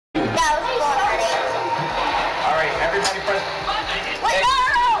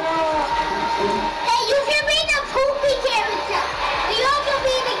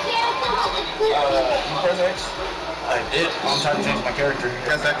I'm trying to change my character.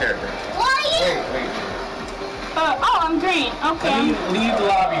 That's that character. Wait. Oh, I'm green. Okay. Let me leave the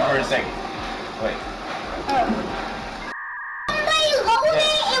lobby for a second. Wait. Somebody load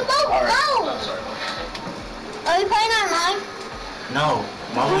it, it won't load. Are you playing online? No,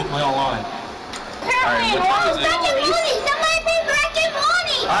 why would you play online? Apparently, Alright, Rick and Morty. Somebody play Rick and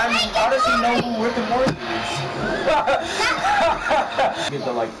Morty. How does he know who Rick and Morty is? Get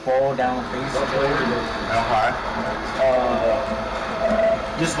the like fall down face. Okay.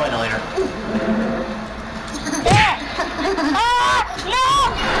 Just wait later. No!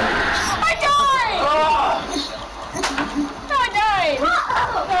 I died! No, I died!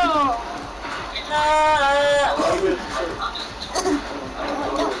 No!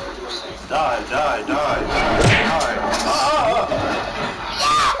 Die.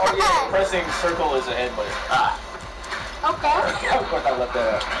 Oh yeah, pressing circle is a head player. Okay. Of course I left that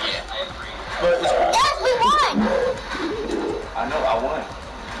out. Yeah, I agree. But Yes, we won. I know, I won.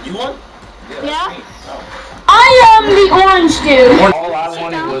 You won? Yeah? Oh. I am the orange dude. All I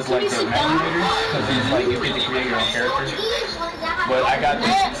wanted was like the imaginator, because it's like you get to create your own character. But I got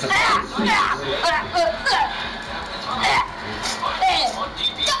this.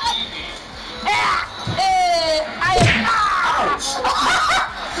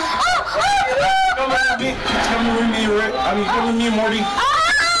 Come with me, Rick. Come with me, Morty.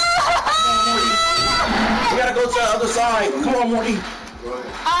 We gotta go to the other side. Come on, Morty.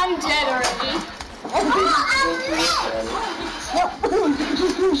 I'm dead already.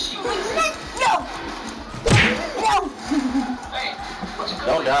 No!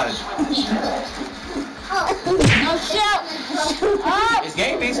 Don't die. No shit! Is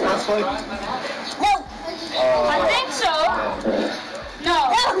game based cosplay? I think so. No.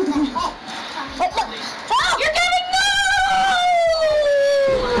 You're getting no!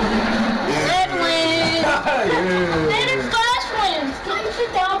 Red wins. Later Flash wins. Can you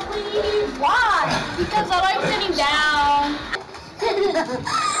sit down, please? Why? Because I like sitting down.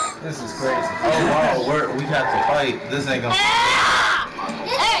 This is crazy. Oh wow, we have to fight. This ain't gonna. Hey!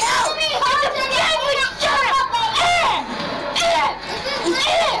 It's a game we shut up!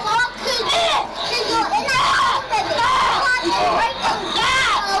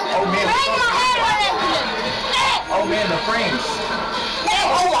 Oh man, the frames.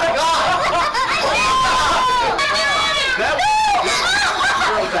 Oh my God!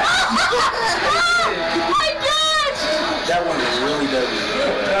 That one really does.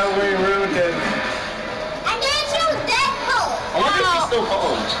 That one really does. And then she was dead cold. I wonder if he's still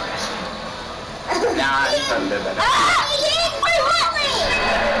home. Nah, he's probably dead by now.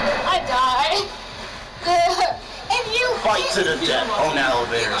 I died. If you Fight to the death on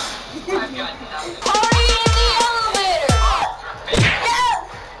elevators. Party in the elevator.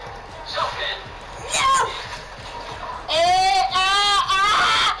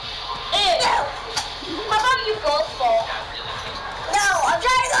 How about you both fall? No, I'm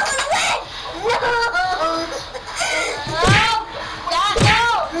trying to go for the win. No.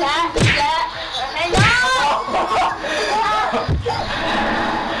 Hang on.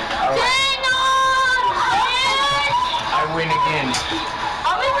 Hang on. I win again.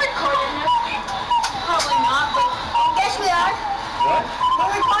 Are we recording this? Probably not, but Yes, we are. What?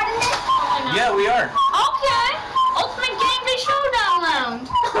 We're recording this. probably not. Yeah, we are. Okay. Ultimate Game Day Showdown round.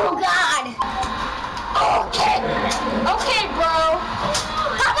 Oh God. Okay. Okay, bro.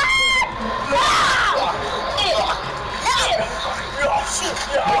 Come on.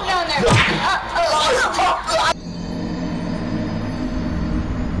 Get down there.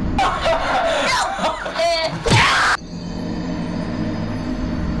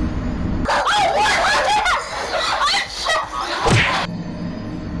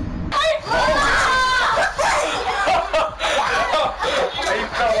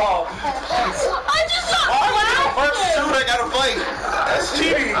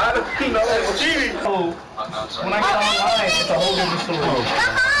 Oh, when I get online, it's a whole different story.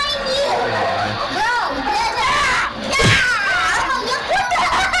 Behind you. Bro.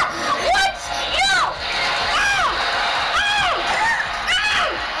 What? No.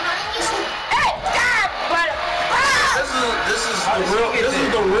 This is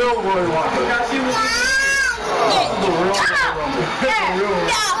the real Roy Walker. This is the real Roy Walker.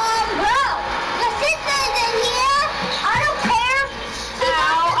 Bro, the sister is in here. I don't care.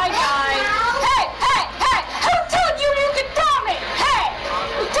 Ow, I died. Hey! Who told you you could throw me? Hey!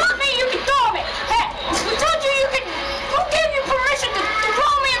 Who told me you could throw me? Hey!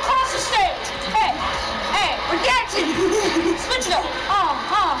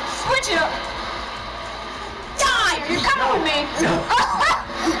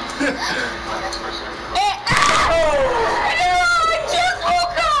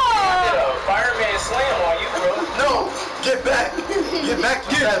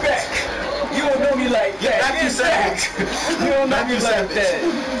 Zack. You don't know me like that. Matthew Zack. You don't know me like that.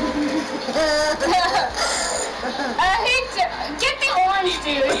 Get the orange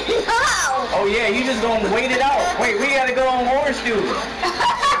dude. Oh yeah, you just gonna wait it out. Wait, we gotta go on orange dude. I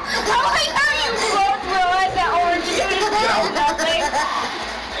like how you both realize that orange dude is doing nothing.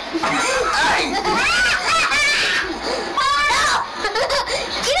 Hey!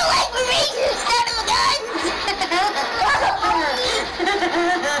 Get away from me, you son of a gun!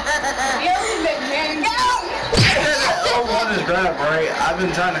 You're a big man. No! All I want is grab, right? I've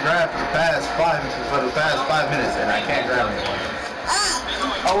been trying to grab for the past 5 minutes, and I can't grab it.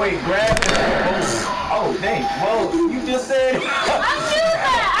 Oh wait, grab. Oh dang. Well, you just said. I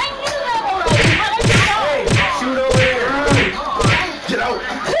knew that already. But I just Hey, shoot over there. Get out!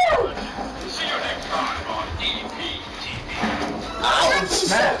 Oh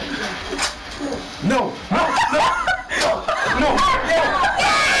snap. No. No. No.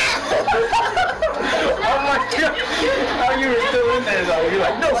 Oh my god. Oh, you were still in there though. You're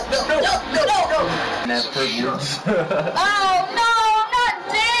like, no. That's privilege. Oh no, not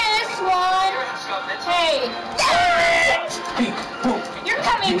this one. Hey. You're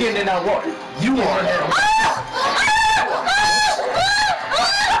coming. You getting in that water. You are.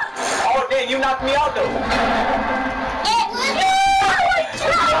 Oh dang, you knocked me out though.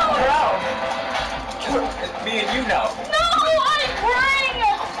 It's me and you now. No, I'm crying.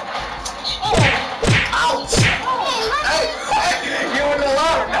 Ouch! Hey! You in the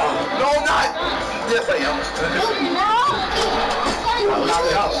water now. No, I'm not! Yes, I am. I'm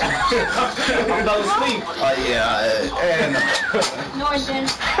knocked out. I'm about to sleep. Yeah, and... No, I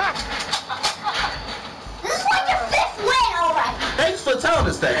didn't. This is like your fifth win already. Thanks for telling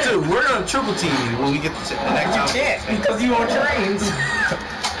us that, too. We're gonna triple team you when we get the next You time. can't because you on trains.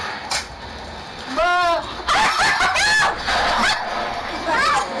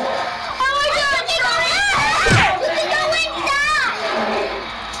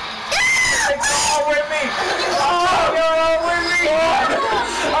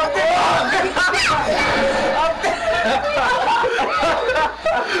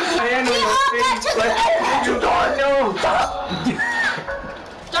 You don't know. Stop.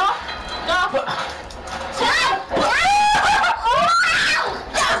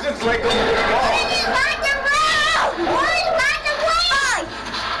 Just like a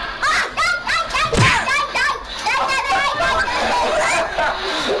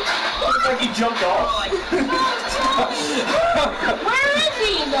like he jumped off. Where is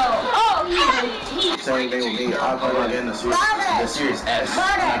he though? Oh, he's Saying they will be I'm in the series S.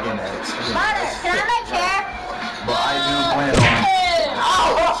 Not in the X. Butter, can I have a chair? But I do plan on...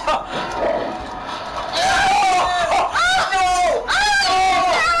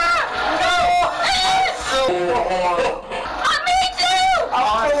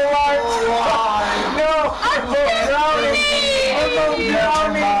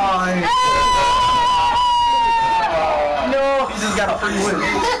 Got a free win.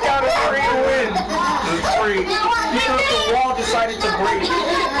 Got a free win. It's free. Because the wall decided to break.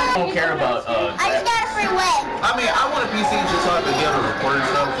 I don't care about I just got a free win. I mean, I want a PC just so I can be able to record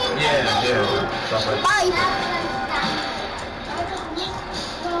stuff. Yeah. Stuff like that. Bye.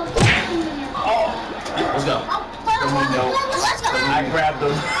 Oh, Let's go. Let's go. I grabbed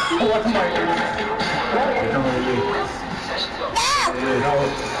them. What am I doing? You're coming with me. No.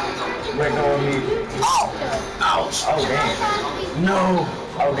 Let go of me. Oh. Ouch. Oh dang. No.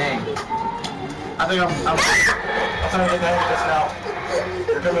 Oh dang. I think I'm trying to look at this now.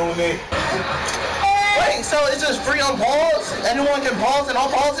 You're coming with me. Wait, so it's just free on pause? Anyone can pause and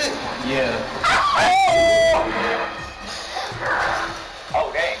unpause it? Yeah.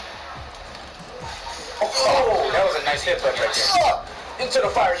 Oh dang. Oh, that was a nice hit right there. Into the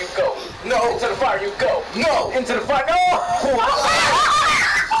fire you go. No. Into the fire you go. No. Into the fire. No.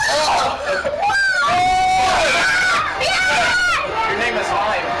 Your name is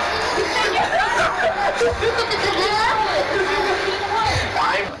Lime.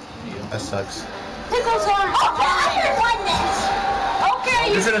 That sucks. Pickles on. I won this.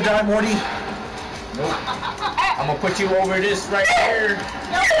 Okay. Is it a die, Morty? Nope. I'm gonna put you over this right here.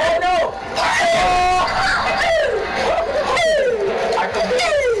 No,